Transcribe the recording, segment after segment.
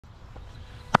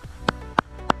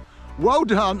well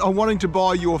done on wanting to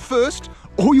buy your first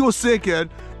or your second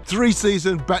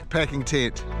 3-season backpacking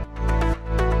tent.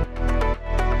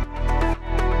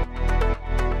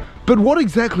 But what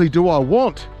exactly do I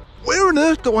want? Where on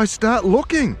earth do I start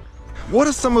looking? What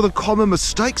are some of the common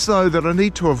mistakes though that I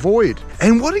need to avoid?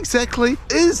 And what exactly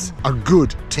is a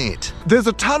good tent? There's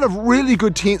a ton of really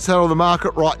good tents out on the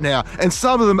market right now, and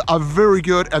some of them are very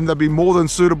good and they'll be more than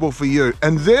suitable for you.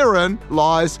 And therein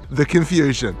lies the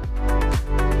confusion.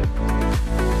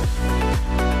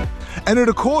 And it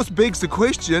of course begs the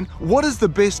question, what is the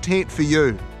best tent for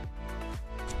you?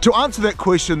 To answer that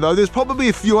question though, there's probably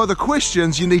a few other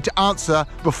questions you need to answer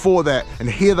before that, and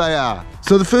here they are.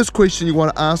 So the first question you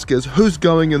want to ask is, who's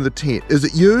going in the tent? Is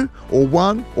it you, or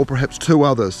one, or perhaps two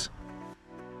others?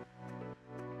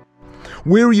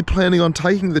 Where are you planning on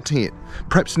taking the tent?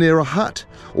 Perhaps near a hut,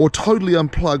 or totally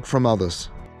unplugged from others?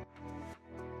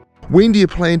 When do you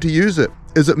plan to use it?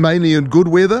 Is it mainly in good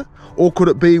weather, or could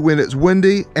it be when it's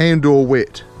windy and or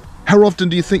wet? How often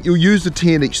do you think you'll use the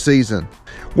tent each season?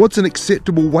 What's an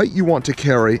acceptable weight you want to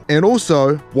carry? And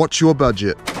also, what's your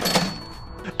budget?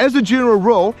 As a general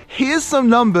rule, here's some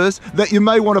numbers that you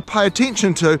may want to pay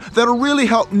attention to that'll really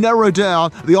help narrow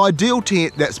down the ideal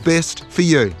tent that's best for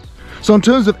you. So in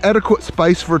terms of adequate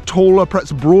space for a taller,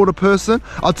 perhaps broader person,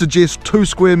 I'd suggest 2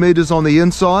 square meters on the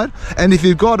inside. And if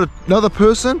you've got another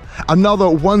person, another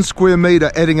 1 square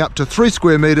meter adding up to 3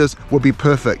 square meters would be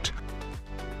perfect.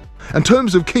 In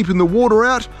terms of keeping the water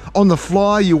out, on the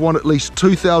fly you want at least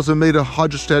 2,000 meter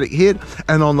hydrostatic head,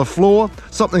 and on the floor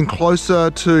something closer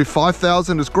to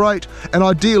 5,000 is great, and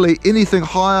ideally anything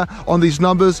higher on these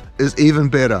numbers is even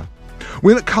better.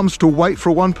 When it comes to weight for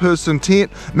a 1-person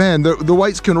tent, man, the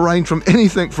weights can range from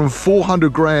anything from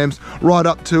 400 grams right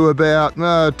up to about 2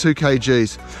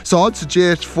 kgs. So I'd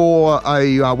suggest for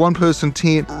a 1-person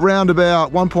tent, around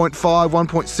about 1.5,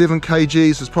 1.7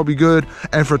 kgs is probably good.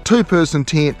 And for a 2-person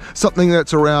tent, something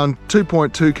that's around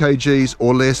 2.2 kgs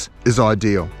or less is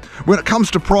ideal. When it comes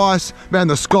to price, man,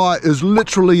 the sky is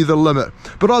literally the limit.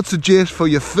 But I'd suggest for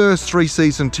your first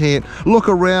 3-season tent, look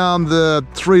around the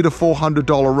 $300 to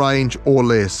 $400 range or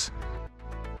less.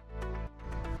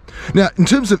 Now, in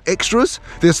terms of extras,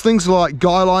 there's things like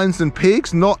guy lines and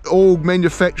pegs. Not all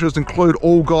manufacturers include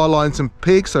all guy lines and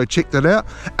pegs, so check that out.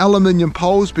 Aluminium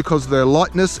poles because of their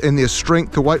lightness and their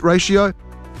strength to weight ratio.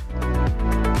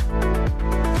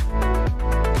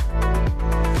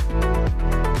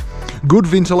 Good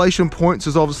ventilation points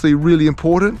is obviously really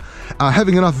important.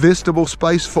 Having enough vestibule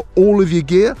space for all of your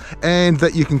gear and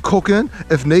that you can cook in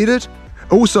if needed.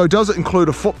 Also, does it include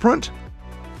a footprint?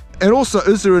 And also,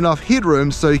 is there enough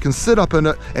headroom so you can sit up in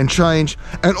it and change?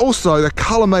 And also, the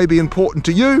color may be important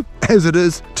to you as it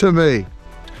is to me.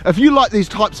 If you like these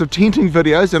types of tenting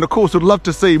videos, and of course would love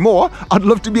to see more, I'd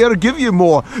love to be able to give you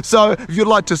more. So if you'd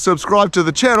like to subscribe to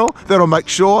the channel, that'll make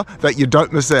sure that you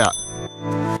don't miss out.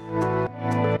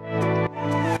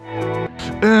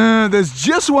 There's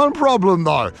just one problem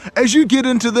though. As you get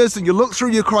into this and you look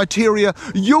through your criteria,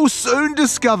 you'll soon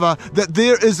discover that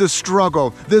there is a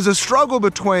struggle. There's a struggle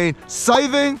between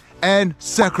saving and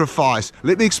sacrifice.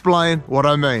 Let me explain what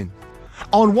I mean.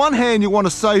 On one hand, you want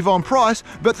to save on price,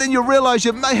 but then you realize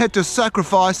you may have to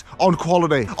sacrifice on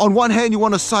quality. On one hand, you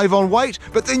want to save on weight,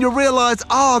 but then you realize,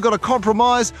 I've got to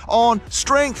compromise on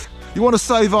strength. You want to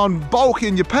save on bulk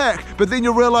in your pack, but then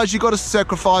you realize you've got to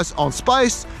sacrifice on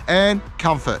space and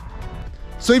comfort.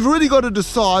 So you've really got to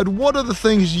decide what are the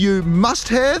things you must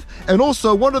have, and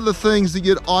also what are the things that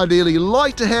you'd ideally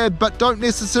like to have, but don't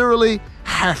necessarily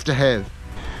have to have.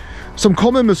 Some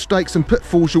common mistakes and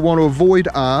pitfalls you want to avoid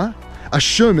are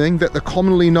assuming that the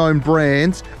commonly known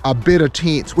brands are better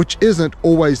tents, which isn't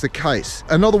always the case.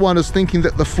 Another one is thinking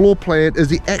that the floor plan is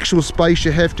the actual space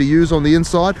you have to use on the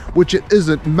inside, which it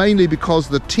isn't, mainly because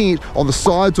the tent on the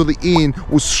sides or the end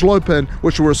will slope in,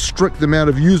 which will restrict the amount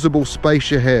of usable space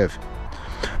you have.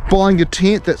 Buying a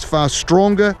tent that's far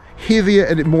stronger, heavier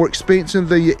and more expensive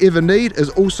than you ever need is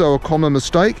also a common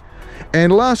mistake.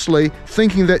 And lastly,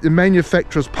 thinking that the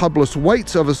manufacturer's published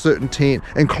weights of a certain tent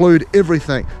include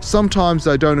everything. Sometimes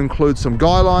they don't include some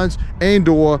guy lines and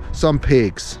or some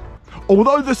pegs.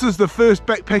 Although this is the first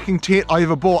backpacking tent I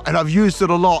ever bought and I've used it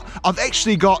a lot, I've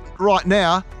actually got right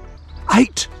now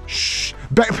 8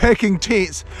 backpacking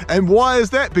tents. And why is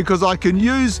that? Because I can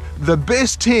use the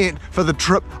best tent for the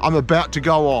trip I'm about to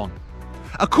go on.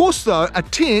 Of course though, a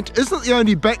tent isn't the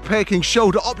only backpacking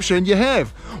shelter option you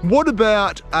have. What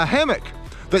about a hammock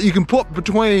that you can put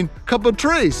between a couple of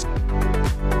trees?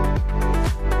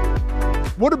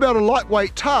 What about a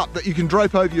lightweight tarp that you can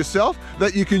drape over yourself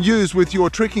that you can use with your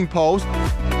trekking poles?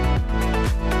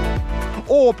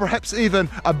 Or perhaps even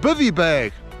a bivy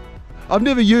bag. I've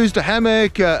never used a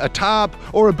hammock, a tarp,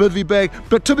 or a bivvy bag,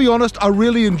 but to be honest, I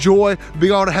really enjoy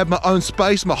being able to have my own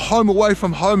space, my home away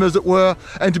from home as it were,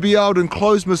 and to be able to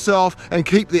enclose myself and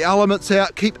keep the elements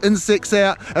out, keep insects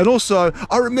out. And also,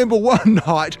 I remember one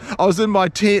night I was in my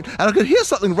tent and I could hear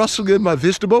something rustling in my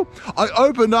vegetable. I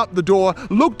opened up the door,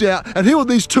 looked out, and here were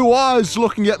these two eyes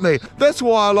looking at me. That's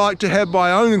why I like to have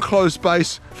my own enclosed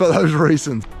space, for those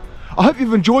reasons. I hope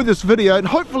you've enjoyed this video, and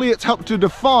hopefully it's helped to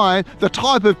define the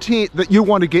type of tent that you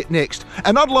want to get next.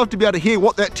 And I'd love to be able to hear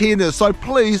what that tent is, so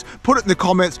please put it in the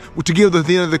comments together with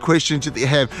any of the questions that you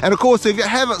have. And of course, if you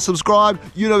haven't subscribed,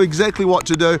 you know exactly what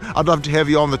to do. I'd love to have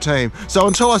you on the team. So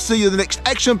until I see you in the next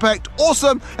action-packed,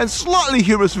 awesome, and slightly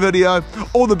humorous video,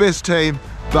 all the best, team.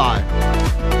 Bye.